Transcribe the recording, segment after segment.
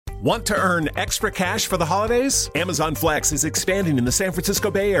Want to earn extra cash for the holidays? Amazon Flex is expanding in the San Francisco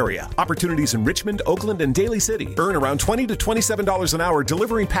Bay Area. Opportunities in Richmond, Oakland, and Daly City. Earn around $20 to $27 an hour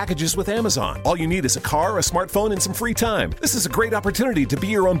delivering packages with Amazon. All you need is a car, a smartphone, and some free time. This is a great opportunity to be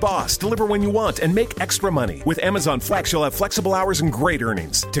your own boss, deliver when you want, and make extra money. With Amazon Flex, you'll have flexible hours and great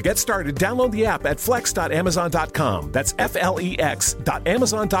earnings. To get started, download the app at flex.amazon.com. That's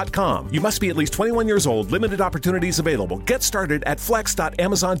FLEX.amazon.com. You must be at least 21 years old. Limited opportunities available. Get started at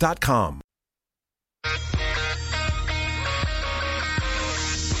flex.amazon.com. You're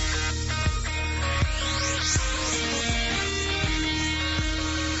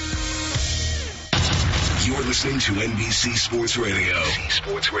listening to NBC Sports Radio.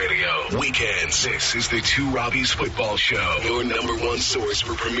 Weekends. This is the Two Robbies Football Show. Your number one source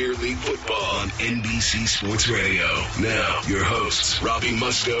for Premier League football on NBC Sports Radio. Now, your hosts, Robbie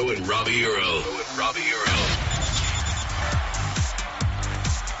Mustoe and Robbie Earle.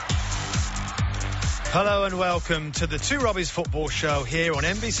 Hello and welcome to the Two Robbies Football Show here on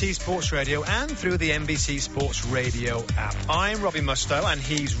NBC Sports Radio and through the NBC Sports Radio app. I'm Robbie Mustoe and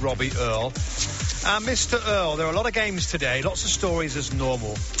he's Robbie Earle. Mr. Earle, there are a lot of games today, lots of stories as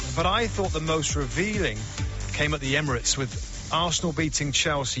normal, but I thought the most revealing came at the Emirates with Arsenal beating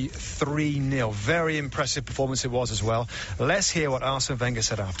Chelsea 3-0. Very impressive performance it was as well. Let's hear what Arsene Wenger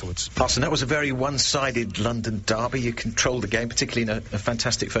said afterwards. Arsene, that was a very one-sided London derby. You controlled the game, particularly in a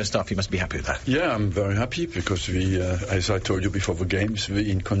fantastic first half. You must be happy with that. Yeah, I'm very happy because we, as I told you before the games,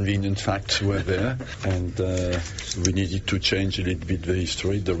 the inconvenient facts were there and we needed to change a little bit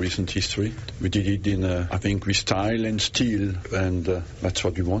the recent history. We did it in, I think, with style and steel, and that's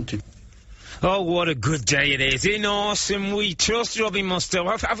what we wanted. Oh, what a good day it is. In awesome we trust Robbie Mustoe.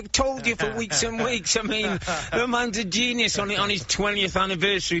 I've told you for weeks and weeks. I mean, the man's a genius on his 20th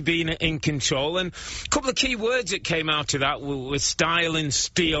anniversary being in control. And a couple of key words that came out of that were style and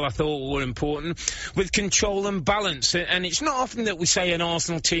steel, I thought were important, with control and balance. And it's not often that we say an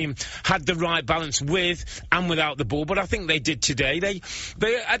Arsenal team had the right balance with and without the ball, but I think they did today. They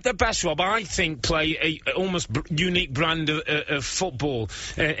at their best, Rob, I think, play a almost unique brand of football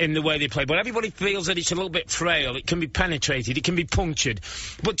in the way they play. But everybody feels that it's a little bit frail. It can be penetrated. It can be punctured.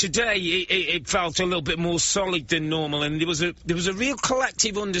 But today, it felt a little bit more solid than normal. And there was a real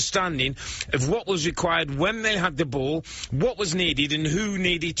collective understanding of what was required when they had the ball, what was needed, and who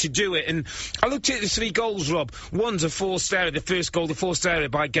needed to do it. And I looked at the three goals, Rob. One's a forced error. The first goal, the forced error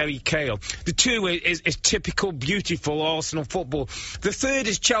by Gary Cahill. The two is typical, beautiful Arsenal football. The third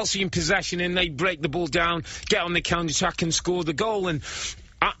is Chelsea in possession, and they break the ball down, get on the counter-attack, and score the goal. And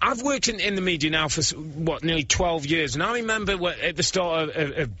I've worked in the media now for, nearly 12 years, and I remember at the start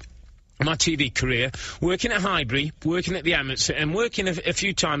of my TV career, working at Highbury, working at the Emirates, and working a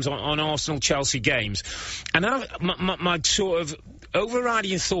few times on Arsenal-Chelsea games. And my sort of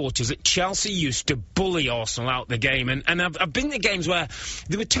overriding thought is that Chelsea used to bully Arsenal out the game, and I've been to games where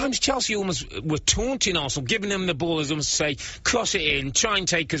there were times Chelsea almost were taunting Arsenal, giving them the ball as almost to say, cross it in, try and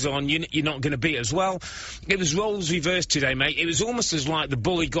take us on, you're not going to beat us. Well, it was roles reversed today, mate. It was almost as like the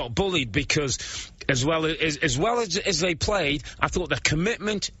bully got bullied, because as well as they played, I thought their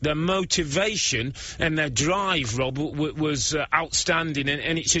commitment, their motivation, and their drive, Rob, was outstanding,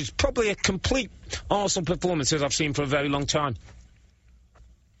 and it's probably a complete Arsenal performance as I've seen for a very long time.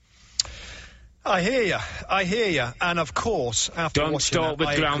 I hear you. And of course, after Don't start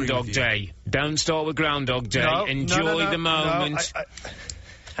with Groundhog Day. Don't start with Groundhog Day. No, Enjoy the moment.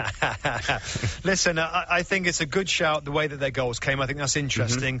 Listen, I think it's a good shout the way that their goals came. I think that's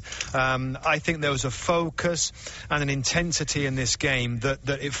interesting. I think there was a focus and an intensity in this game that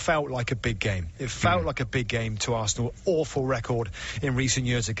it felt like a big game. It felt like a big game to Arsenal. Awful record in recent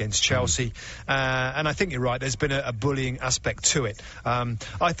years against Chelsea. And I think you're right. There's been a bullying aspect to it.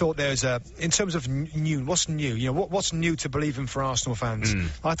 I thought there's in terms of what's new? You know, what's new to believe in for Arsenal fans?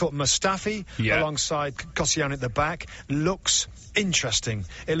 I thought Mustafi alongside Koscielny at the back looks interesting.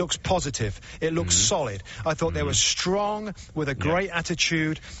 It looks positive. It looks solid. I thought they were strong with a great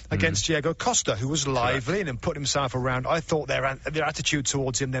attitude against Diego Costa, who was lively and put himself around. I thought their attitude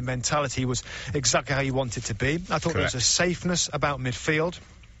towards him, their mentality was exactly how you want it to be. I thought there was a safeness about midfield.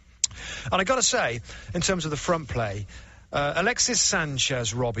 And I got to say, in terms of the front play, Alexis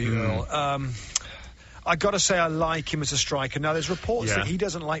Sanchez, Robbie Earle, I got to say I like him as a striker. Now, there's reports that he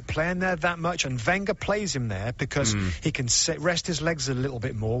doesn't like playing there that much, and Wenger plays him there because he can rest his legs a little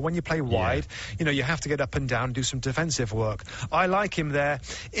bit more. When you play wide, you have to get up and down and do some defensive work. I like him there.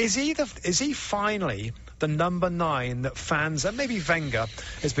 Is he finally the number 9 that fans, and maybe Wenger,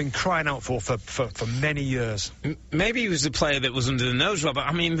 has been crying out for many years. Maybe he was the player that was under the nose, Robert.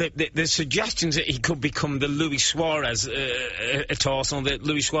 I mean, the suggestions that he could become the Luis Suarez at Arsenal, that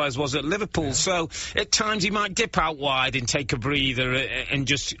Luis Suarez was at Liverpool. Yeah. So at times he might dip out wide and take a breather and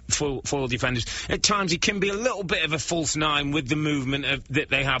just foil defenders. At times he can be a little bit of a false 9 with the movement that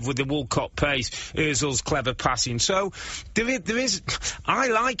they have with the Walcott pace, Ozil's clever passing. So there is. I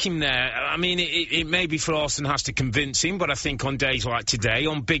like him there. I mean, it may be for Arsenal has to convince him, but I think on days like today,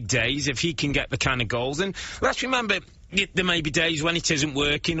 on big days, if he can get the kind of goals, and let's remember, there may be days when it isn't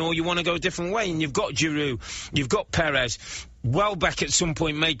working or you want to go a different way, and you've got Giroud, you've got Perez. Welbeck at some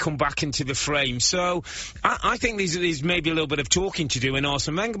point may come back into the frame. So I think there's maybe a little bit of talking to do in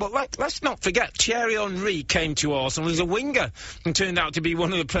Arsene Wenger, but let's not forget Thierry Henry came to Arsenal as a winger and turned out to be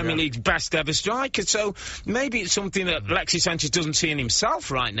one of the Premier League's best ever strikers. So maybe it's something that Alexis Sanchez doesn't see in himself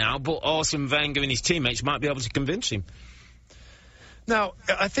right now, but Arsene Wenger and his teammates might be able to convince him. Now,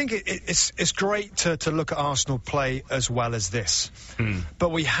 I think it's great to look at Arsenal play as well as this,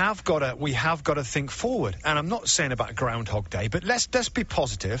 but we have got to think forward. And I'm not saying about Groundhog Day, but let's be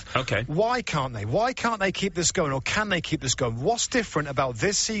positive. Okay. Why can't they? Why can't they keep this going, or can they keep this going? What's different about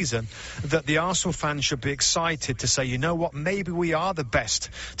this season that the Arsenal fans should be excited to say, you know what, maybe we are the best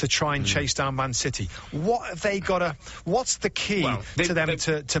to try and chase down Man City? What have they got to? What's the key to them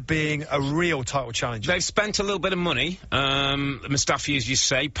to being a real title challenger? They've spent a little bit of money. Mustafi, as you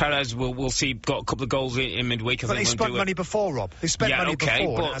say, Perez we'll see got a couple of goals in midweek. But they spent money before, Rob. They spent money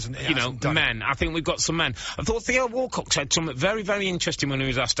before. But I think we've got some men. I thought Theo Walcott said something very, very interesting when he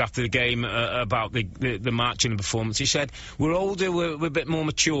was asked after the game about the match and the performance. He said, we're older, we're a bit more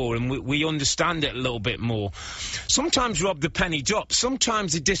mature, and we understand it a little bit more. Sometimes, Rob, the penny drops.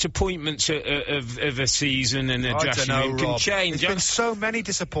 Sometimes the disappointments of a season and a dressing room can change. There's been so many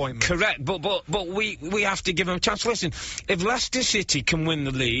disappointments. Correct, but we have to give them a chance. Listen, if Leicester City can win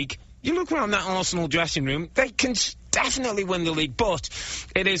the league, you look around that Arsenal dressing room, they can definitely win the league, but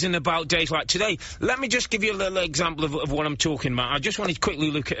it isn't about days like today. Let me just give you a little example of what I'm talking about. I just wanted to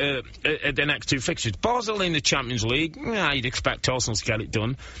quickly look at the next 2 fixtures. Basel in the Champions League, you'd expect Arsenal to get it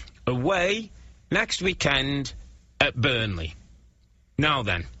done. Away next weekend at Burnley. Now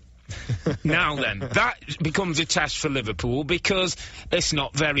then, that becomes a test for Liverpool because it's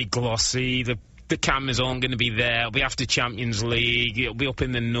not very glossy. The cameras aren't going to be there. It'll be after Champions League. It'll be up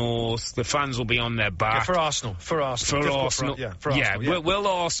in the north. The fans will be on their back. Yeah, for Arsenal.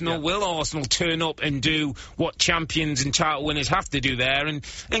 Will Arsenal turn up and do what champions and title winners have to do there and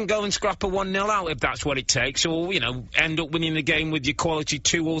go and scrap a 1-0 out if that's what it takes, or end up winning the game with your quality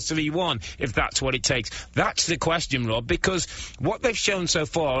 2 or 3-1 if that's what it takes? That's the question, Rob, because what they've shown so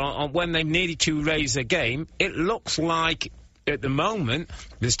far when they've needed to raise their game, it looks like at the moment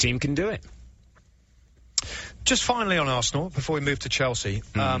this team can do it. Just finally on Arsenal, before we move to Chelsea,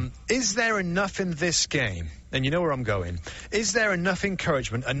 is there enough in this game, and you know where I'm going, is there enough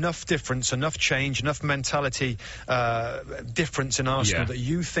encouragement, enough difference, enough change, enough mentality difference in Arsenal that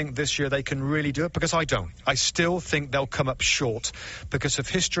you think this year they can really do it? Because I don't. I still think they'll come up short because of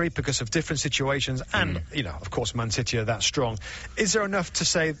history, because of different situations, and, of course, Man City are that strong. Is there enough to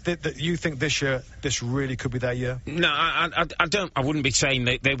say that you think this year, this really could be their year? No, I don't. I wouldn't be saying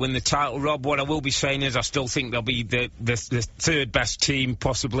they win the title, Rob. What I will be saying is I still think they'll be the third best team,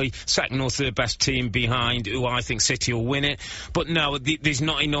 possibly second or third best team behind who I think City will win it. But no, there's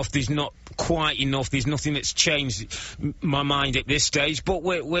not enough. There's not quite enough. There's nothing that's changed my mind at this stage. But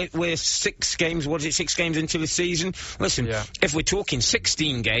we're 6 games. What is it? 6 games into the season. Listen, if we're talking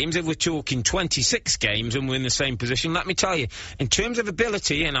 16 games, if we're talking 26 games, and we're in the same position, let me tell you, in terms of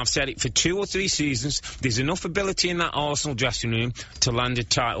ability, and I've said it for 2 or 3 seasons, there's enough ability in that Arsenal dressing room to land a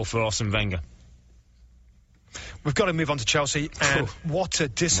title for Arsene Wenger. We've got to move on to Chelsea, and what a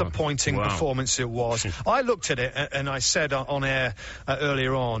disappointing performance it was. I looked at it and I said on air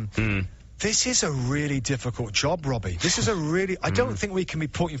earlier on, this is a really difficult job, Robbie. This is a really... I don't think we can be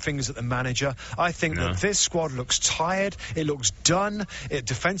pointing fingers at the manager. I think that this squad looks tired. It looks done.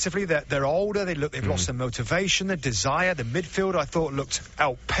 Defensively, they're older. They've lost their motivation, their desire. The midfield, I thought, looked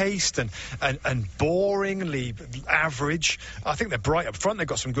outpaced and boringly average. I think they're bright up front. They've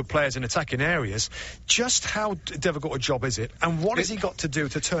got some good players in attacking areas. Just how difficult a job is it? And what has he got to do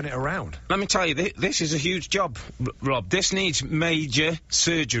to turn it around? Let me tell you, this is a huge job, Rob. This needs major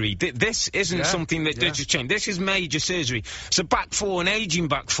surgery. This isn't something that does just change. This is major surgery. So back four, an ageing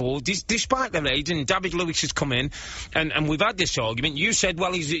back four, despite their age, and David Lewis has come in, and we've had this argument. You said,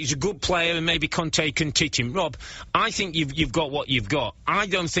 well, he's a good player and maybe Conte can teach him. Rob, I think you've got what you've got. I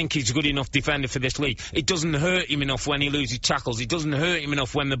don't think he's a good enough defender for this league. It doesn't hurt him enough when he loses tackles. It doesn't hurt him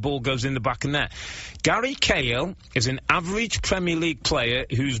enough when the ball goes in the back of net. Gary Cahill is an average Premier League player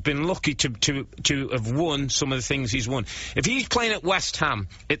who's been lucky to have won some of the things he's won. If he's playing at West Ham,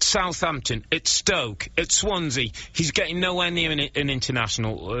 at Southampton, at Stoke, at Swansea, he's getting nowhere near an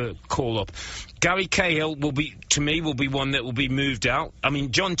international call-up. Gary Cahill will be one that will be moved out. I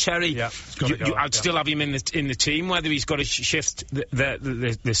mean, John Terry, I'd still have him in the team, whether he's got to shift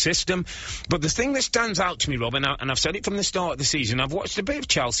the system. But the thing that stands out to me, Rob, and I've said it from the start of the season, I've watched a bit of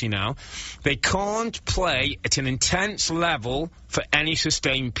Chelsea now, they can't play at an intense level for any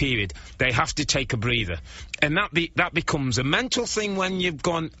sustained period. They have to take a breather. And that becomes a mental thing when you've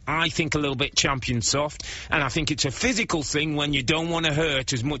gone, I think, a little bit champion soft. And I think it's a physical thing when you don't want to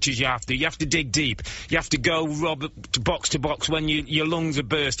hurt as much as you have to. You have to dig deep. You have to go, Rob, to box when your lungs are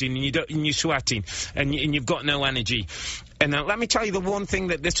bursting and you're sweating and you've got no energy. And let me tell you the one thing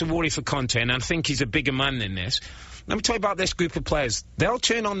that's a worry for Conte, and I think he's a bigger man than this. Let me tell you about this group of players. They'll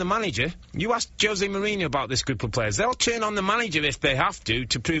turn on the manager. You asked Jose Mourinho about this group of players. They'll turn on the manager if they have to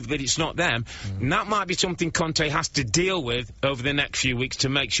prove that it's not them. And that might be something Conte has to deal with over the next few weeks to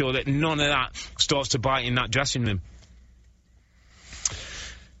make sure that none of that starts to bite in that dressing room.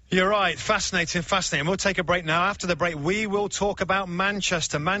 You're right. Fascinating. We'll take a break now. After the break, we will talk about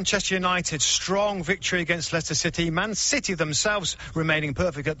Manchester. Manchester United, strong victory against Leicester City. Man City themselves remaining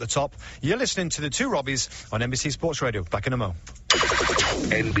perfect at the top. You're listening to the Two Robbies on NBC Sports Radio. Back in a mo.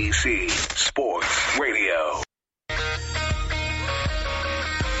 NBC Sports Radio.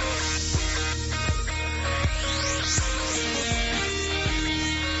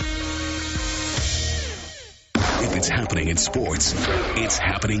 If it's happening in sports, it's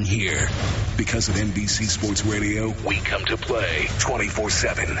happening here. Because of NBC Sports Radio, we come to play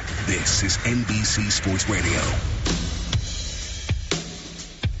 24/7. This is NBC Sports Radio.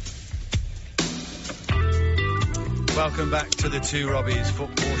 Welcome back to the Two Robbies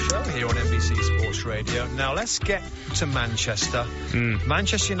football show here on NBC Sports Radio. Now let's get to Manchester.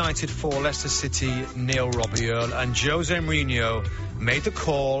 Manchester United 4, Leicester City 0, Robbie Earle, and Jose Mourinho made the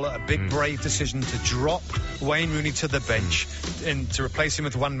call, a big brave decision to drop Wayne Rooney to the bench and to replace him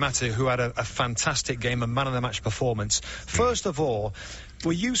with Juan Mata, who had a fantastic game, a man-of-the-match performance. First of all,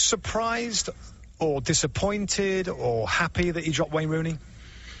 were you surprised or disappointed or happy that he dropped Wayne Rooney?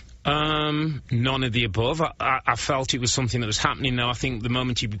 None of the above. I felt it was something that was happening now. I think the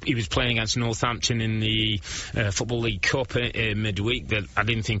moment he was playing against Northampton in the Football League Cup midweek, that I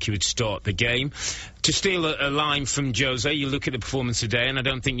didn't think he would start the game. To steal a line from Jose, you look at the performance today, and I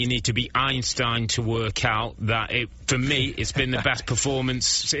don't think you need to be Einstein to work out that, for me, it's been the best performance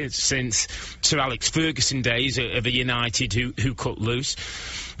since Sir Alex Ferguson days of a United who cut loose.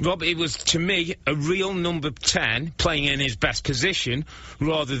 Rob, it was, to me, a real number 10 playing in his best position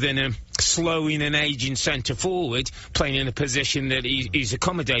rather than a slowing and aging centre-forward playing in a position that he's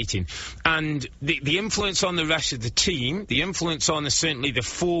accommodating. And the influence on the rest of the team, the influence on certainly the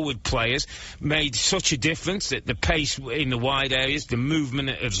forward players, made such a difference, that the pace in the wide areas, the movement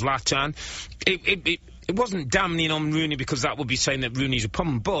of Zlatan, it wasn't damning on Rooney because that would be saying that Rooney's a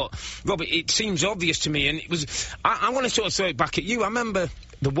problem. But, Robert, it seems obvious to me, and it was... I want to sort of throw it back at you. I remember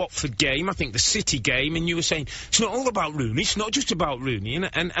the Watford game, I think the City game, and you were saying, it's not all about Rooney, it's not just about Rooney.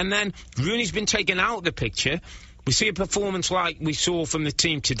 And then Rooney's been taken out of the picture. We see a performance like we saw from the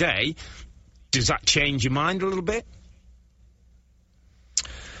team today. Does that change your mind a little bit?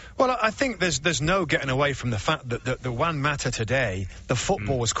 Well, I think there's no getting away from the fact that the Juan Mata today, the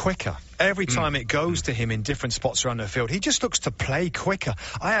football was quicker. Every time it goes to him in different spots around the field, he just looks to play quicker.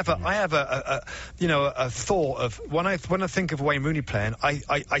 I have a thought of when I think of Wayne Rooney playing,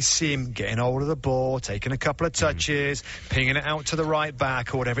 I see him getting hold of the ball, taking a couple of touches, pinging it out to the right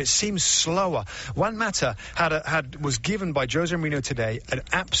back or whatever. It seems slower. Juan Mata was given by Jose Mourinho today an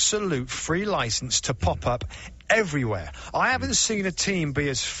absolute free license to pop up everywhere. I haven't seen a team be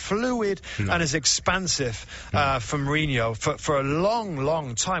as fluid and as expansive from Mourinho for a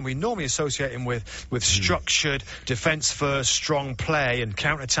long time. We normally associate him with structured, defence first, strong play and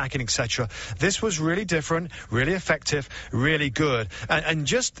counter-attacking, etc. This was really different, really effective, really good.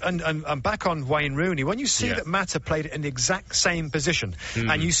 And back on Wayne Rooney, when you see that Mata played in the exact same position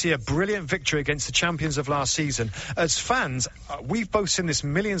and you see a brilliant victory against the champions of last season, as fans, we've both seen this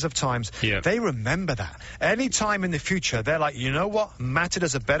millions of times, they remember that. Any time in the future, they're like, you know what, Mata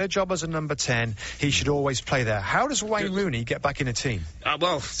does a better job as a number 10, he should always play there. How does Wayne Rooney get back in a team?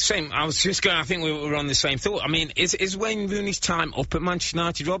 Well, same. I was just going. I think we were on the same thought. I mean, is Wayne Rooney's time up at Manchester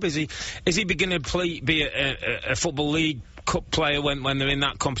United, Rob? Is he beginning to be a Football League Cup player when they're in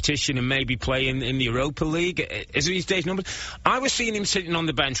that competition and maybe play in the Europa League? Is his days numbered? I was seeing him sitting on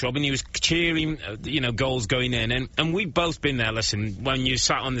the bench, Rob, and he was cheering, goals going in, and we've both been there. Listen, when you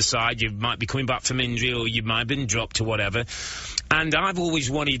sat on the side, you might be coming back from injury, or you might have been dropped or whatever. And I've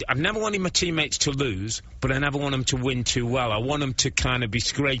never wanted my teammates to lose, but I never want them to win too well. I want them to kind of be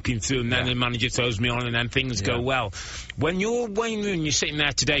scraping through, and then the manager throws me on, and then things go well. When you're Wayne Rooney, you're sitting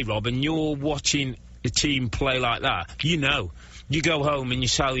there today, Rob, and you're watching a team play like that, you go home and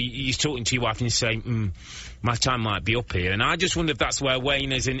you're talking to your wife and you say, my time might be up here. And I just wonder if that's where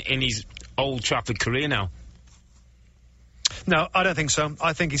Wayne is in his Old Trafford career now. No, I don't think so.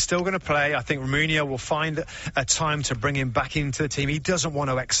 I think he's still going to play. I think Mourinho will find a time to bring him back into the team. He doesn't want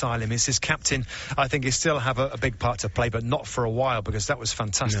to exile him. He's his captain. I think he still have a big part to play, but not for a while, because that was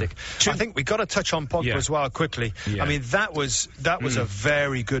fantastic. No. I think we've got to touch on Pogba as well quickly. Yeah. I mean, that was a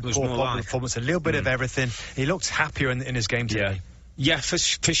very good Paul Pogba performance. A little bit of everything. He looked happier in his game today. Yeah. Yeah, for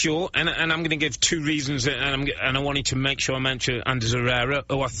sure, and I'm going to give two reasons, and I wanted to make sure I mention Anders Herrera,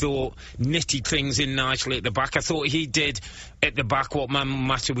 who I thought knitted things in nicely at the back. I thought he did at the back what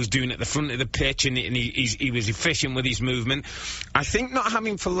Mata was doing at the front of the pitch, and he was efficient with his movement. I think not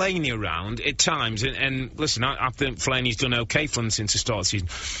having Fellaini around at times, and listen, I think Fellaini's done okay for them since the start of the season.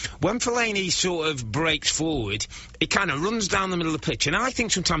 When Fellaini sort of breaks forward, he kind of runs down the middle of the pitch, and I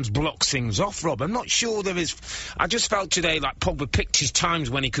think sometimes blocks things off, Rob. I'm not sure there is. I just felt today like Pogba picked his times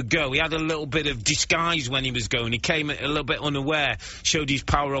when he could go. He had a little bit of disguise when he was going. He came a little bit unaware, showed his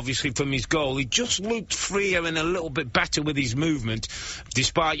power obviously from his goal. He just looked freer and a little bit better with his movement,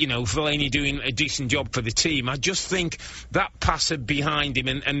 despite, Fellaini doing a decent job for the team. I just think that passer behind him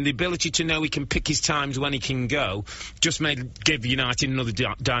and the ability to know he can pick his times when he can go just give United another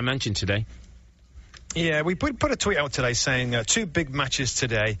dimension today. Yeah, we put a tweet out today saying 2 big matches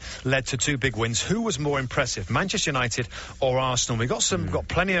today led to 2 big wins. Who was more impressive, Manchester United or Arsenal? We got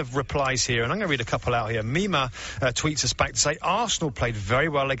plenty of replies here, and I'm going to read a couple out here. Mima tweets us back to say Arsenal played very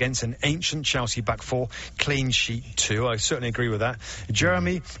well against an ancient Chelsea back four, clean sheet too. I certainly agree with that.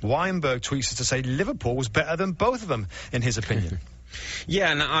 Jeremy Weinberg tweets us to say Liverpool was better than both of them, in his opinion.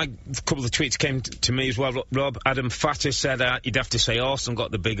 Yeah, and a couple of tweets came to me as well, Rob. Adam Fatter said you'd have to say Arsenal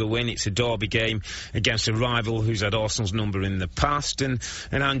got the bigger win. It's a derby game against a rival who's had Arsenal's number in the past. And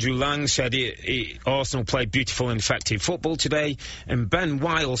Andrew Lang said Arsenal played beautiful and effective football today. And Ben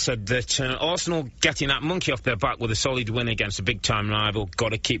Weil said that Arsenal getting that monkey off their back with a solid win against a big-time rival,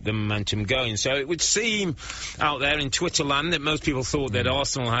 got to keep the momentum going. So it would seem out there in Twitter land that most people thought that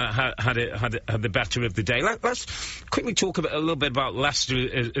Arsenal had the better of the day. Let's quickly talk a little bit about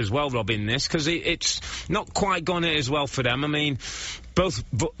Leicester as well, Rob, in this, because it's not quite gone as well for them. I mean, both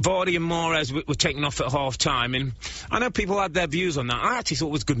Vardy and Mahrez were taken off at half-time, and I know people had their views on that. I actually thought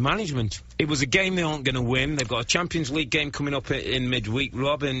it was good management. It was a game they aren't going to win. They've got a Champions League game coming up in midweek,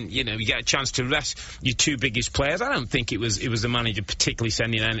 Rob, and, you get a chance to rest your 2 biggest players. I don't think it was the manager particularly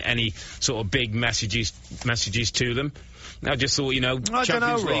sending any sort of big messages to them. I just thought,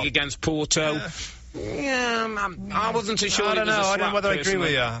 Champions League against Porto... Yeah, I wasn't too sure. I don't know. I don't know whether I agree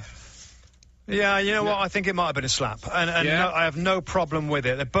with you. Yeah, what? I think it might have been a slap. And no, I have no problem with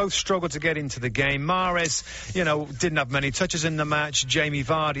it. They both struggled to get into the game. Mahrez, didn't have many touches in the match. Jamie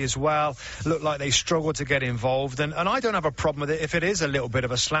Vardy as well. Looked like they struggled to get involved. And I don't have a problem with it if it is a little bit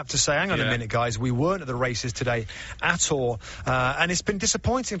of a slap to say, hang on a minute, guys, we weren't at the races today at all. And it's been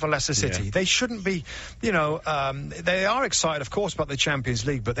disappointing for Leicester City. They shouldn't be, they are excited, of course, about the Champions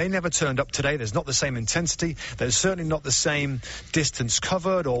League, but they never turned up today. There's not the same intensity. There's certainly not the same distance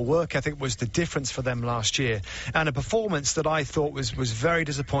covered or work ethic was the difference for them last year, and a performance that I thought was very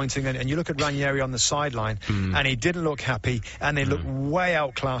disappointing. And you look at Ranieri on the sideline, and he didn't look happy, and they looked way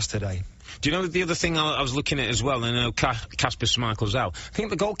outclassed today. Do you know the other thing I was looking at as well? I know Kasper Schmeichel's out. I think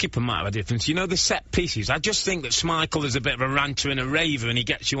the goalkeeper might have a difference. The set pieces. I just think that Schmeichel is a bit of a ranter and a raver, and he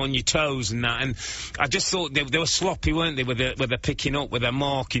gets you on your toes and that. And I just thought they were sloppy, weren't they, with their picking up, with their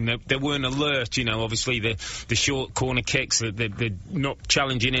marking. They weren't alert. Obviously the short corner kicks, they're not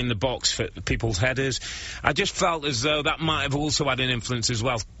challenging in the box for people's headers. I just felt as though that might have also had an influence as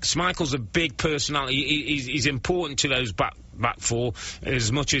well. Schmeichel's a big personality. He's important to those back four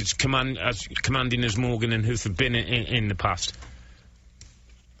as much as commanding as Morgan and Huth have been in the past.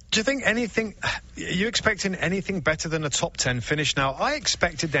 Do you think are you expecting anything better than a top 10 finish now? I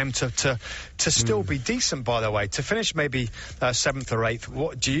expected them to still be decent, by the way, to finish maybe 7th or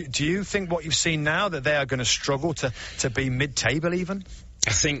 8th. Do you think what you've seen now that they are going to struggle to be mid-table even?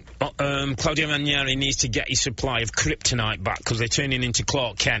 I think Claudio Ranieri needs to get his supply of kryptonite back, because they're turning into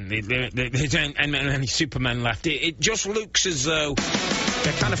Clark Kent. They don't have any Supermen left. It just looks as though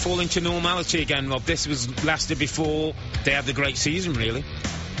they're kind of falling to normality again, Rob. This was lasted before they had the great season, really.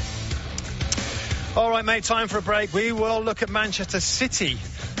 All right, mate, time for a break. We will look at Manchester City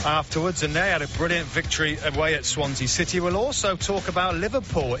afterwards, and they had a brilliant victory away at Swansea City. We'll also talk about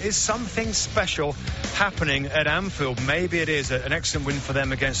Liverpool. Is something special happening at Anfield? Maybe it is an excellent win for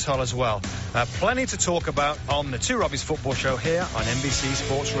them against Hull as well. Plenty to talk about on the Two Robbies Football Show here on NBC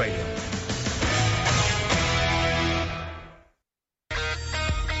Sports Radio.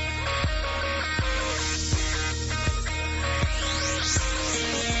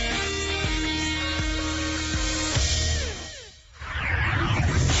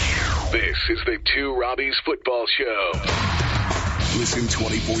 This is the Two Robbies Football Show. Listen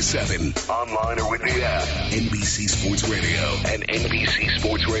 24/7, online or with the app. NBC Sports Radio and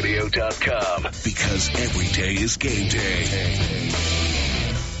NBCSportsRadio.com. Because every day is game day.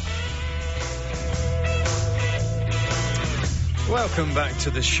 Welcome back to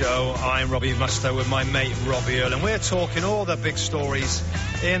the show. I'm Robbie Mustoe with my mate Robbie Earle, and we're talking all the big stories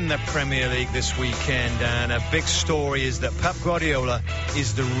in the Premier League this weekend. And a big story is that Pep Guardiola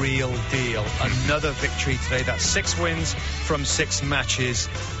is the real deal. Another victory today. That's 6 wins from 6 matches.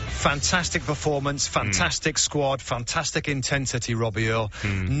 Fantastic performance, fantastic squad, fantastic intensity, Robbie Earle.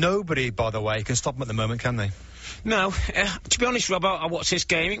 Nobody, by the way, can stop him at the moment, can they? No, to be honest, Rob, I watched this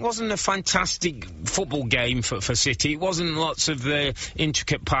game. It wasn't a fantastic football game for City. It wasn't lots of the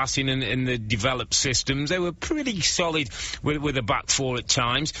intricate passing and the developed systems. They were pretty solid with a back four at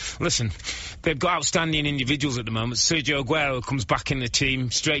times. Listen, they've got outstanding individuals at the moment. Sergio Aguero comes back in the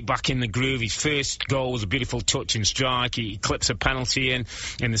team, straight back in the groove. His first goal was a beautiful touch and strike. He clips a penalty in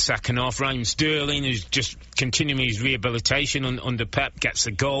the second half. Raheem Sterling, who's just continuing his rehabilitation under Pep, gets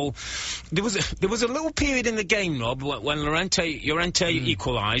the goal. There was a little period in the game, Rob, when Llorente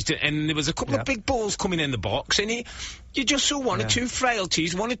equalised, and there was a couple of big balls coming in the box, and you just saw one or two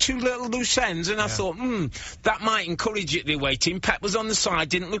frailties, one or two little loose ends, and I thought, that might encourage it the away team. Pep was on the side,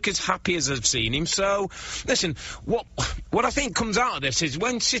 didn't look as happy as I've seen him. So, listen, what I think comes out of this is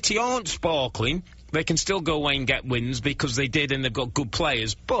when City aren't sparkling, they can still go away and get wins because they did, and they've got good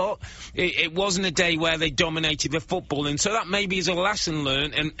players. But it wasn't a day where they dominated the football, and so that maybe is a lesson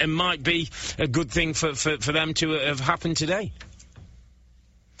learned and might be a good thing for them to have happened today.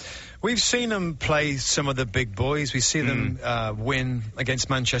 We've seen them play some of the big boys. We've seen them win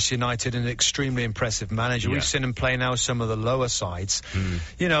against Manchester United in an extremely impressive manner. We've seen them play now some of the lower sides.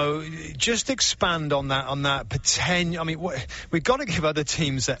 You know, just expand on that potential. I mean, we've got to give other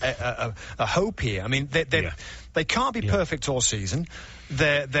teams a hope here. I mean, they can't be perfect all season.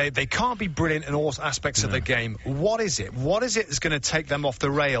 They can't be brilliant in all aspects of the game. What is it? What is it that's going to take them off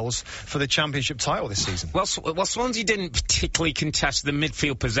the rails for the Championship title this season? Well, Swansea didn't particularly contest the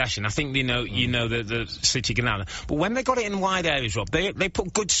midfield possession. I think the City can have it. But when they got it in wide areas, Rob, they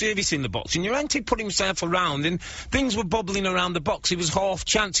put good service in the box. And Llorente put himself around, and things were bubbling around the box. It was half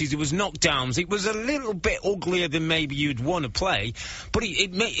chances. It was knockdowns. It was a little bit uglier than maybe you'd want to play. But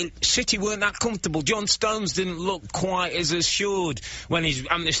City weren't that comfortable. John Stones didn't look quite as assured when he's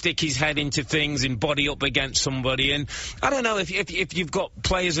having to stick his head into things and body up against somebody. And I don't know, if you've got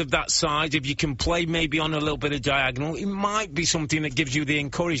players of that size, if you can play maybe on a little bit of diagonal, it might be something that gives you the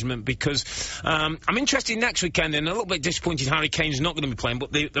encouragement, because I'm interested next weekend, and a little bit disappointed Harry Kane's not going to be playing,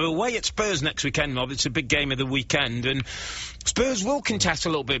 but they're away at Spurs next weekend, Rob. It's a big game of the weekend, and Spurs will contest a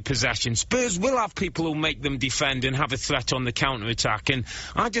little bit of possession. Spurs will have people who'll make them defend and have a threat on the counter-attack, and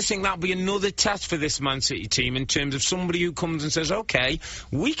I just think that'll be another test for this Man City team in terms of somebody who comes and says, OK,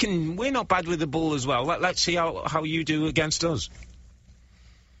 we're not bad with the ball as well. Let's see how you do against us.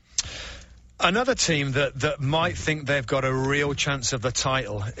 Another team that might think they've got a real chance of the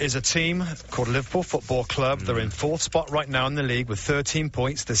title is a team called Liverpool Football Club. They're in 4th spot right now in the league with 13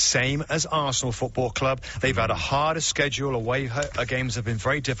 points, the same as Arsenal Football Club. They've had a harder schedule. Away games have been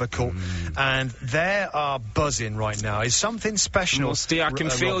very difficult, and they are buzzing right now. Is something special? Mustoe, I can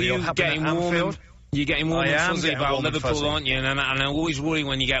feel you getting warm. You're getting warm and fuzzy about Liverpool, aren't you? And I always worry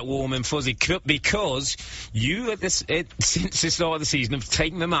when you get warm and fuzzy, because you, since the start of the season, have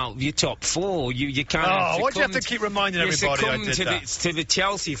taken them out of your top 4. You kind of... why do you have to keep reminding everybody I did that? To the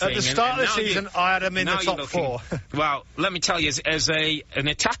Chelsea thing. At the start of the season, I had them in the top 4. Well, let me tell you, as an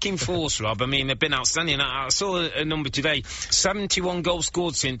attacking force, Rob, I mean, they've been outstanding. I saw a number today, 71 goals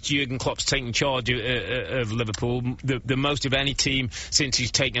scored since Jurgen Klopp's taken charge of Liverpool, the most of any team since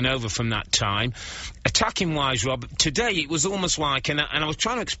he's taken over from that time. attacking-wise, Rob, today it was almost like, and I was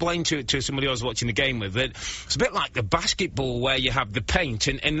trying to explain to somebody I was watching the game with, that it's a bit like the basketball where you have the paint,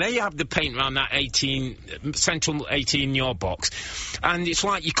 and there you have the paint around that central 18-yard box, and it's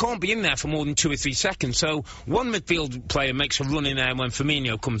like you can't be in there for more than 2 or 3 seconds. So one midfield player makes a run in there when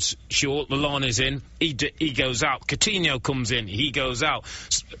Firmino comes short, Lallana's in, he goes out. Coutinho comes in, he goes out.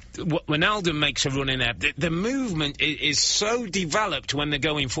 Ronaldo makes a run in there. The movement is so developed when they're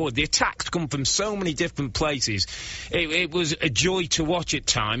going forward. The attacks come from so many different places. It was a joy to watch at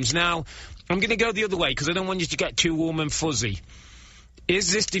times. Now, I'm going to go the other way because I don't want you to get too warm and fuzzy.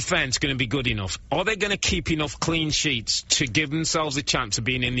 Is this defence going to be good enough? Are they going to keep enough clean sheets to give themselves a chance of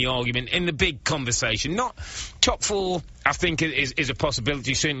being in the argument, in the big conversation? Not top 4, I think, is a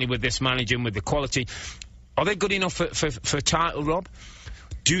possibility, certainly with this manager and with the quality. Are they good enough for a title, Rob?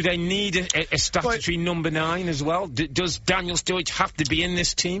 Do they need a statutory number 9 as well? Does Daniel Sturridge have to be in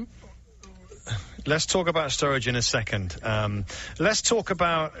this team? Let's talk about Sturridge in a second. Let's talk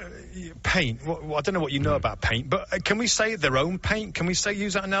about paint. I don't know what you know about paint, but can we say their own paint? Can we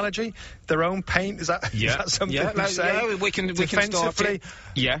use that analogy? Their own paint? Is that something we say? Yeah, we can start it.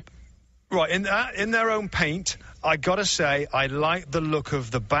 Yeah. Right, in their own paint, I gotta say, I like the look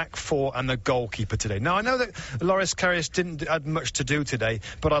of the back 4 and the goalkeeper today. Now, I know that Loris Karius didn't have much to do today,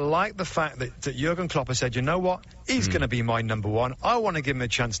 but I like the fact that Jurgen Klopp has said, you know what, he's going to be my number 1. I want to give him a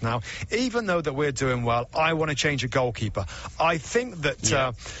chance now. Even though that we're doing well, I want to change a goalkeeper. I think that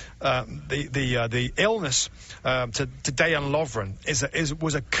the illness to Dejan Lovren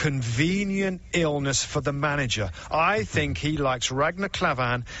was a convenient illness for the manager. I think he likes Ragnar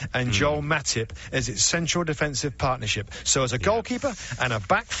Klavan and Joel Matip as its central defensive partnership. So as a goalkeeper and a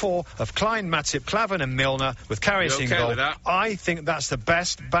back 4 of Klein, Matip, Klavan and Milner with Karius in goal, I think that's the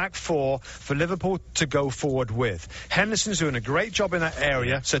best back 4 for Liverpool to go forward with. Henderson's doing a great job in that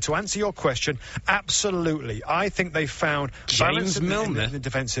area. So to answer your question, absolutely. I think they found balance in the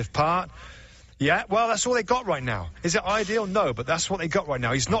defensive part. Yeah, well, that's all they got right now. Is it ideal? No, but that's what they got right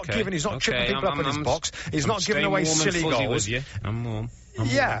now. He's not tripping people up in his box. He's not giving away silly goals. I'm warm.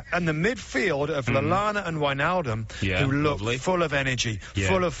 And the midfield of Lallana and Wijnaldum, who look full of energy,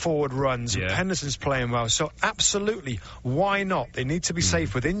 full of forward runs, and Henderson's playing well. So absolutely, why not? They need to be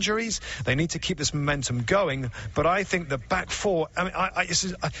safe with injuries. They need to keep this momentum going. But I think the back 4, I mean,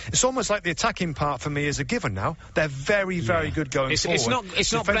 it's almost like the attacking part for me is a given now. They're very, very good going forward.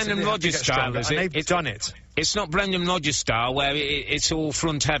 It's not Brendan Rodgers style, is it? And they've done it. It's not Brendan Rodgers style where it's all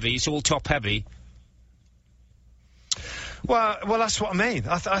front heavy, it's all top heavy. Well, that's what I mean.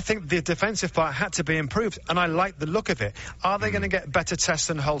 I think the defensive part had to be improved, and I like the look of it. Are they going to get better tests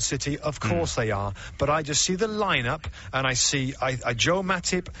than Hull City? Of course they are. But I just see the lineup, and I see Joe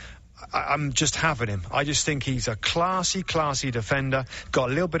Matip. I'm just having him. I just think he's a classy defender,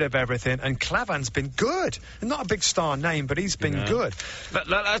 got a little bit of everything, and Klavan's been good. Not a big star name, but he's been good.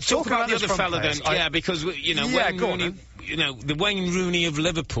 Let's talk about the other fella then. Because, Wayne Rooney, the Wayne Rooney of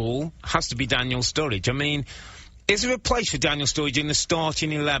Liverpool has to be Daniel Sturridge. I mean, is there a place for Daniel Sturridge in the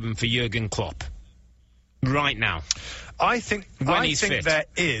starting 11 for Jurgen Klopp right now? I think there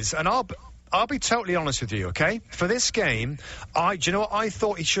is, and I'll be totally honest with you, okay? For this game, do you know what I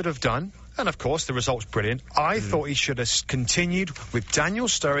thought he should have done? And, of course, the result's brilliant. I thought he should have continued with Daniel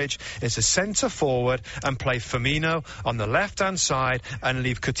Sturridge as a centre-forward and play Firmino on the left-hand side and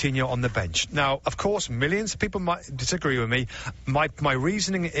leave Coutinho on the bench. Now, of course, millions of people might disagree with me. My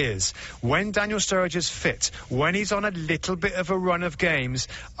reasoning is, when Daniel Sturridge is fit, when he's on a little bit of a run of games,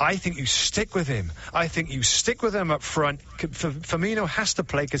 I think you stick with him. I think you stick with him up front. Firmino has to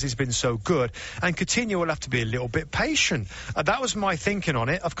play because he's been so good. And Coutinho will have to be a little bit patient. That was my thinking on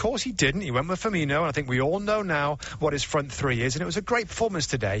it. Of course, he didn't. He went with Firmino, and I think we all know now what his front 3 is, and it was a great performance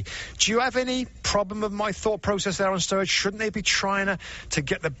today. Do you have any problem with my thought process there on Sturridge? Shouldn't they be trying to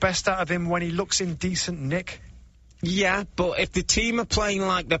get the best out of him when he looks in decent nick? Yeah, but if the team are playing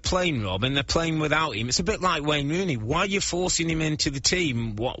like they're playing, Rob, and they're playing without him, it's a bit like Wayne Rooney. Why are you forcing him into the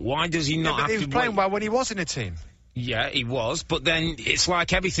team? Why does he not have to... He was playing well when he was in a team. Yeah, he was, but then it's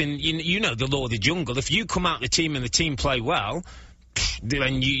like everything, you know the law of the jungle. If you come out the team and the team play well...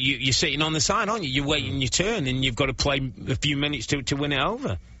 then you're sitting on the side, aren't you? You're waiting your turn, and you've got to play a few minutes to win it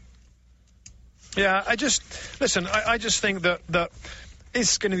over. Yeah, I just think that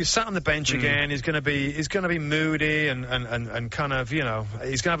He's going to be sat on the bench again. He's going to be moody and kind of, you know,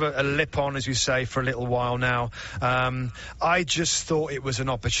 he's going to have a lip on, as you say, for a little while now. I just thought it was an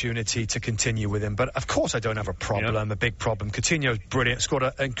opportunity to continue with him, but of course I don't have a problem, a big problem. Coutinho's brilliant, scored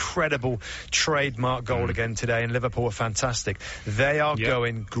an incredible trademark goal again today, and Liverpool are fantastic. They are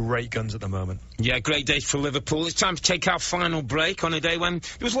going great guns at the moment. Yeah, great day for Liverpool. It's time to take our final break on a day when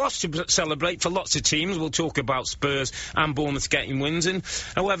there was lots to celebrate for lots of teams. We'll talk about Spurs and Bournemouth getting wins. And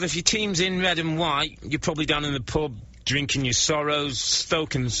however, if your team's in red and white, you're probably down in the pub drinking your sorrows.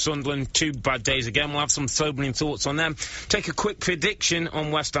 Stoke and Sunderland, 2 bad days again. We'll have some sobering thoughts on them. Take a quick prediction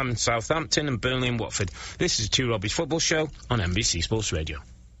on West Ham and Southampton and Burnley and Watford. This is Two Robbie's Football Show on NBC Sports Radio.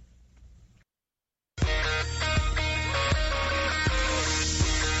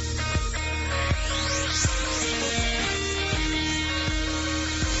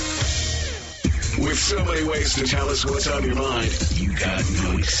 With so many ways to tell us what's on your mind, you got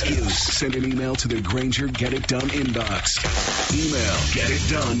no excuse. Send an email to the Granger Get It Done inbox. Email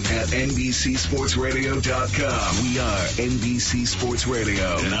getitdone@NBCSportsRadio.com. We are NBC Sports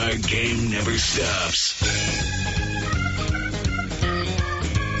Radio, and our game never stops.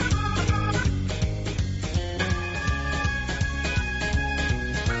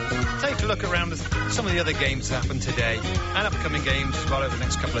 Take a look around some of the other games that happened today and upcoming games as well over the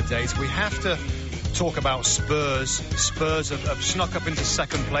next couple of days. We have to talk about Spurs. Spurs have snuck up into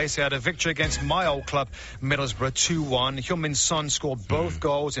second place. They had a victory against my old club, Middlesbrough, 2-1. Heung-min Son scored both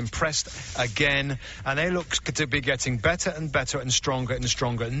goals, impressed again, and they look to be getting better and better and stronger and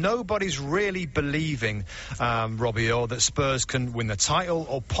stronger. Nobody's really believing, Robbie Earle, that Spurs can win the title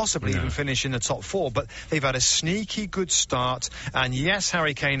or possibly even finish in the top 4, but they've had a sneaky good start, and yes,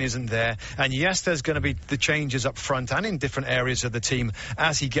 Harry Kane isn't there, and yes, there's going to be the changes up front and in different areas of the team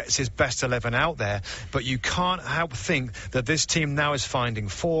as he gets his best 11 out there. But you can't help think that this team now is finding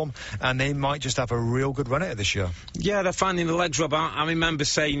form, and they might just have a real good run at it this year. Yeah, they're finding the legs, Rob. I remember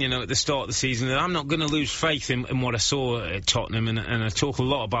saying, at the start of the season that I'm not going to lose faith in what I saw at Tottenham, and I talk a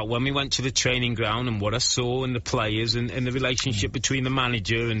lot about when we went to the training ground and what I saw and the players and the relationship between the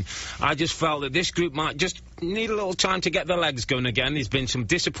manager, and I just felt that this group might just need a little time to get their legs going again. There's been some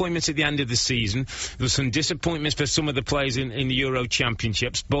disappointments at the end of the season. There was some disappointments for some of the players in the Euro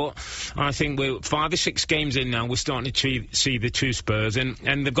Championships, but I think we're 5 or 6 games in now, we're starting to see the true Spurs,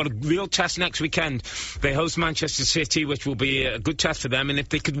 and they've got a real test next weekend. They host Manchester City, which will be a good test for them, and if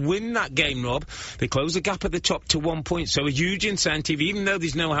they could win that game, Rob, they close the gap at the top to 1 point, so a huge incentive, even though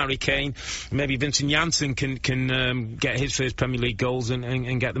there's no Harry Kane. Maybe Vincent Janssen can get his first Premier League goals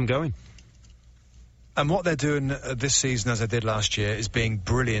and get them going. And what they're doing this season, as they did last year, is being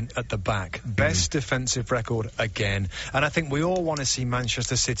brilliant at the back. Best defensive record again. And I think we all want to see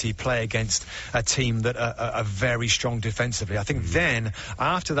Manchester City play against a team that are very strong defensively. I think then,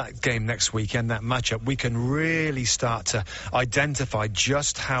 after that game next weekend, that matchup, we can really start to identify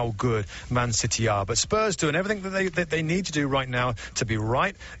just how good Man City are. But Spurs doing everything that they need to do right now to be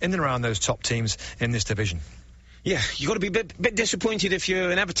right in and around those top teams in this division. Yeah, you've got to be a bit disappointed if you're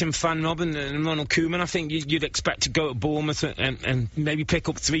an Everton fan, Rob, and Ronald Koeman. I think you'd expect to go to Bournemouth and maybe pick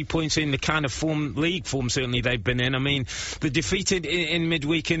up 3 points in the kind of league form certainly they've been in. I mean, the defeated in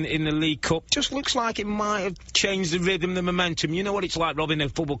midweek in the League Cup just looks like it might have changed the rhythm, the momentum. You know what it's like, Rob, in a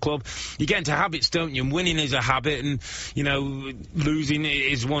football club. You get into habits, don't you? And winning is a habit, and, losing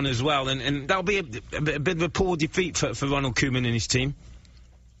is one as well. And that'll be a bit of a poor defeat for Ronald Koeman and his team.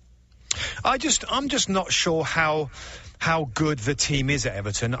 I'm just not sure how good the team is at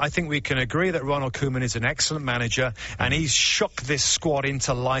Everton. I think we can agree that Ronald Koeman is an excellent manager, and he's shook this squad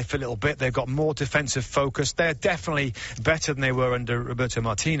into life a little bit. They've got more defensive focus. They're definitely better than they were under Roberto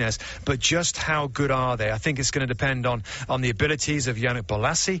Martinez, but just how good are they? I think it's going to depend on the abilities of Yannick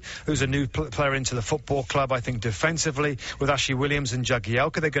Bolasie, who's a new player into the football club. I think defensively, with Ashley Williams and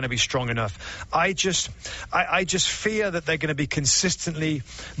Jagielka, they're going to be strong enough. I just fear that they're going to be consistently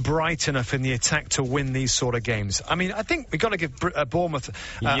bright enough in the attack to win these sort of games. I mean, I think we've got to give Bournemouth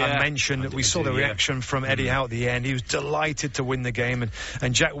a mention. We saw the reaction from Eddie Howe at the end. He was delighted to win the game,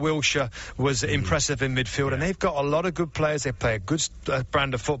 and Jack Wilshere was impressive in midfield, and they've got a lot of good players. They play a good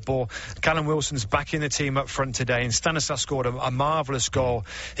brand of football. Callum Wilson's back in the team up front today, and Stanislas scored a marvellous goal.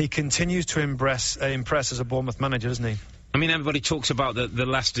 He continues to impress as a Bournemouth manager, doesn't he? I mean, everybody talks about the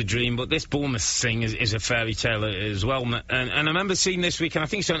Leicester dream, but this Bournemouth thing is a fairy tale as well. And I remember seeing this week, and I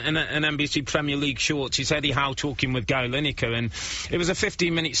think it's on an NBC Premier League shorts, it's Eddie Howe talking with Gary Lineker, and it was a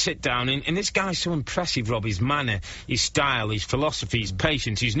 15-minute sit-down, and this guy's so impressive, Rob, his manner, his style, his philosophy, his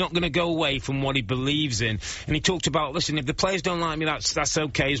patience. He's not going to go away from what he believes in. And he talked about, listen, if the players don't like me, that's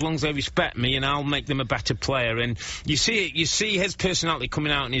okay, as long as they respect me, and I'll make them a better player. And you see his personality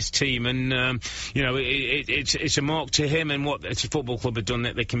coming out in his team, and, it's a mark to him and what the football club have done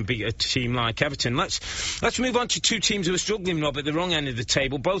that they can beat a team like Everton. Let's move on to two teams who are struggling, Rob, at the wrong end of the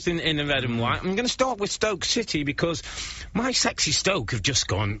table, both in the red and white. I'm going to start with Stoke City because my sexy Stoke have just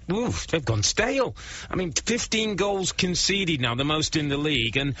gone, they've gone stale. I mean, 15 goals conceded now, the most in the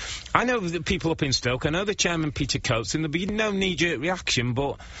league, and I know the people up in Stoke, I know the chairman Peter Coates, and there'll be no knee-jerk reaction,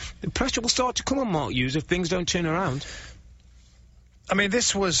 but the pressure will start to come on Mark Hughes if things don't turn around. I mean,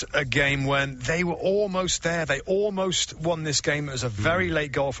 this was a game when they were almost there. They almost won this game. It was a very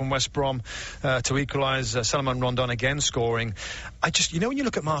late goal from West Brom to equalise. Salomon Rondon again scoring. When you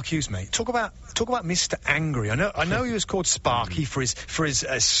look at Mark Hughes, mate, talk about Mr. Angry. I know he was called Sparky for his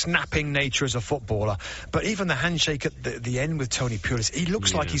snapping nature as a footballer, but even the handshake at the end with Tony Pulis, he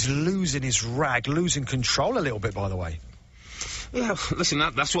looks like he's losing his rag, losing control a little bit, by the way. Yeah, listen,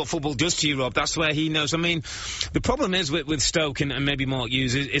 that's what football does to you, Rob. That's where he knows. I mean, the problem is with Stoke and maybe Mark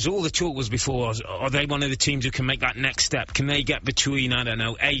Hughes is all the talk was before, are they one of the teams who can make that next step? Can they get between,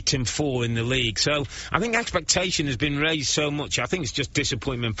 8 and 4 in the league? So I think expectation has been raised so much. I think it's just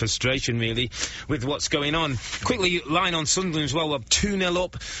disappointment and frustration, really, with what's going on. Quickly, line on Sunderland as well. We're 2-0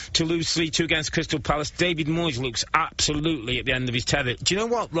 up to lose 3-2 against Crystal Palace. David Moyes looks absolutely at the end of his tether. Do you know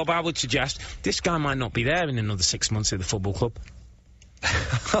what, Rob? I would suggest this guy might not be there in another 6 months at the football club.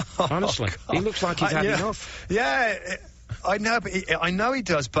 Honestly, he looks like he's had enough. Yeah, I know he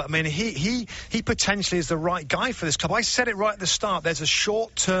does, but I mean, he potentially is the right guy for this club. I said it right at the start. There's a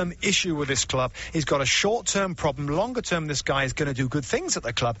short-term issue with this club. He's got a short-term problem. Longer-term, this guy is going to do good things at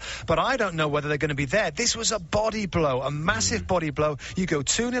the club, but I don't know whether they're going to be there. This was a body blow, a massive body blow. You go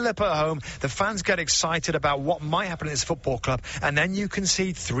 2-0 up at home. The fans get excited about what might happen at this football club, and then you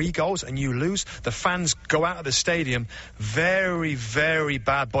concede 3 goals and you lose. The fans go out of the stadium. Very, very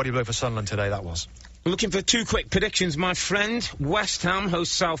bad body blow for Sunderland today, that was. Looking for 2 quick predictions, my friend. West Ham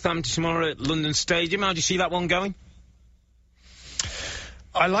hosts Southampton tomorrow at London Stadium. How do you see that one going?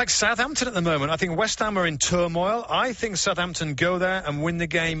 I like Southampton at the moment. I think West Ham are in turmoil. I think Southampton go there and win the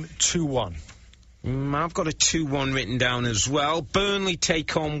game 2-1. I've got a 2-1 written down as well. Burnley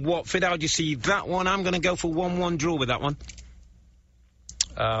take on Watford. How do you see that one? I'm going to go for 1-1 draw with that one.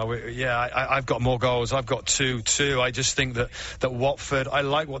 I've got more goals. I've got 2-2. I just think that Watford, I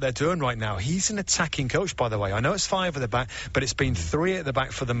like what they're doing right now. He's an attacking coach, by the way. I know it's 5 at the back, but it's been 3 at the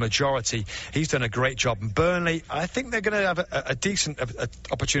back for the majority. He's done a great job. And Burnley, I think they're going to have a decent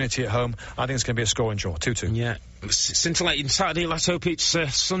opportunity at home. I think it's going to be a scoring draw, 2-2. Yeah. Scintillating Saturday. Let's hope it's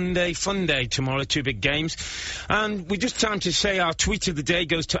Sunday fun day tomorrow. 2 big games. And we just time to say our tweet of the day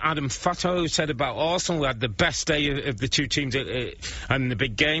goes to Adam Fatto, who said about Arsenal, we had the best day of the 2 teams and the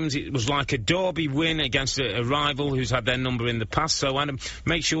big games. It was like a derby win against a rival who's had their number in the past. So Adam,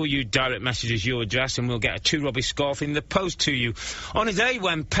 make sure you direct message us your address and we'll get a 2 Robbie scarf in the post to you. On a day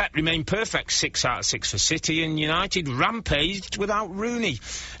when Pep remained perfect, 6 out of 6 for City, and United rampaged without Rooney.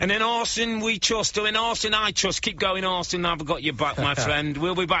 And in Arsenal we trust, or in Arsenal I trust. Keep going, Arsenal. I've got your back, my friend.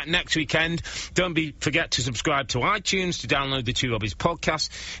 We'll be back next weekend. Don't forget to subscribe to iTunes to download the 2 Robbies podcast,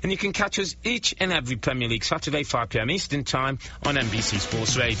 and you can catch us each and every Premier League Saturday 5 p.m. Eastern Time on NBC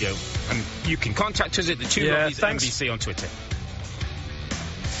Sports Radio. And you can contact us at the 2 Robbies NBC on Twitter.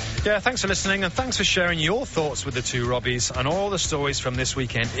 Yeah, thanks for listening, and thanks for sharing your thoughts with the 2 Robbies and all the stories from this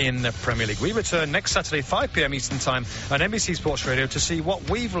weekend in the Premier League. We return next Saturday, 5 p.m. Eastern Time on NBC Sports Radio to see what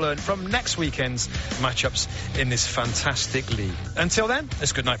we've learned from next weekend's matchups in this fantastic league. Until then,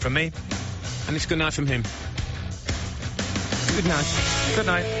 it's good night from me. And it's good night from him. Good night. Good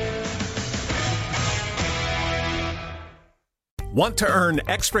night. Want to earn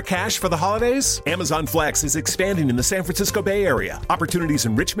extra cash for the holidays? Amazon Flex is expanding in the San Francisco Bay Area. Opportunities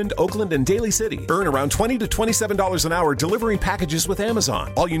in Richmond, Oakland, and Daly City. Earn around $20 to $27 an hour delivering packages with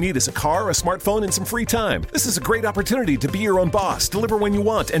Amazon. All you need is a car, a smartphone, and some free time. This is a great opportunity to be your own boss, deliver when you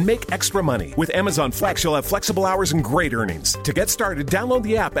want, and make extra money. With Amazon Flex, you'll have flexible hours and great earnings. To get started, download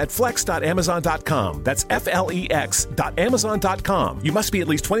the app at flex.amazon.com. That's FLEX.amazon.com. You must be at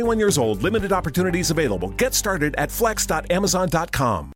least 21 years old. Limited opportunities available. Get started at flex.amazon.com.